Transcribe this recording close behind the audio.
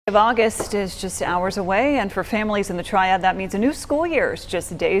August is just hours away, and for families in the Triad, that means a new school year is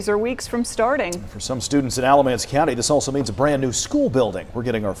just days or weeks from starting. For some students in Alamance County, this also means a brand new school building. We're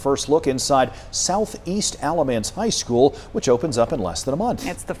getting our first look inside Southeast Alamance High School, which opens up in less than a month.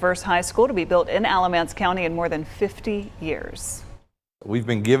 It's the first high school to be built in Alamance County in more than 50 years. We've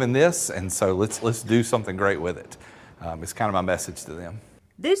been given this, and so let's do something great with it. It's kind of my message to them.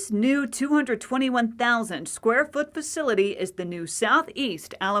 This new 221,000 square foot facility is the new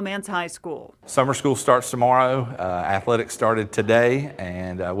Southeast Alamance High School. Summer school starts tomorrow. Athletics started today,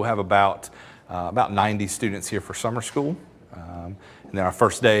 and we'll have about 90 students here for summer school. And then our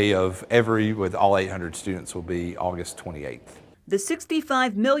first day of with all 800 students will be August 28th. The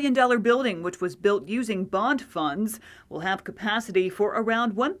 $65 million building, which was built using bond funds, will have capacity for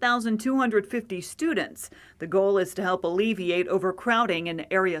around 1,250 students. The goal is to help alleviate overcrowding in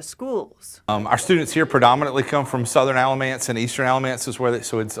area schools. Our students here predominantly come from southern Alamance and eastern Alamance,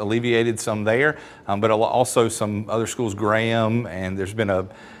 so it's alleviated some there, but also some other schools, Graham, and there's been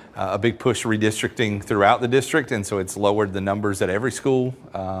a big push redistricting throughout the district, and so it's lowered the numbers at every school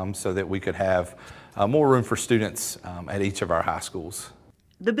so that we could have more room for students at each of our high schools.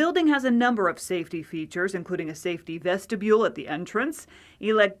 The building has a number of safety features, including a safety vestibule at the entrance,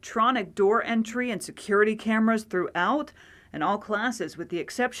 electronic door entry and security cameras throughout, and all classes, with the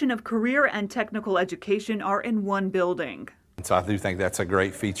exception of career and technical education, are in one building. So I do think that's a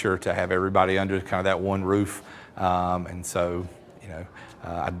great feature to have everybody under kind of that one roof, and so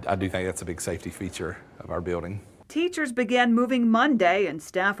I do think that's a big safety feature of our building. Teachers began moving Monday, and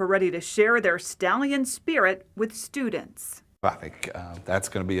staff are ready to share their stallion spirit with students. I think that's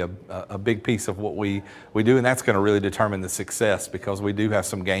going to be a big piece of what we do, and that's going to really determine the success, because we do have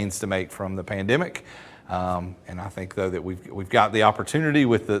some gains to make from the pandemic. And I think, though, that we've got the opportunity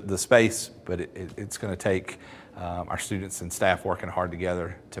with the space, but it's going to take our students and staff working hard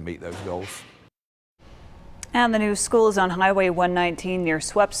together to meet those goals. And the new school is on Highway 119 near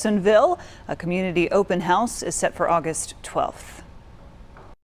Swepsonville. A community open house is set for August 12th.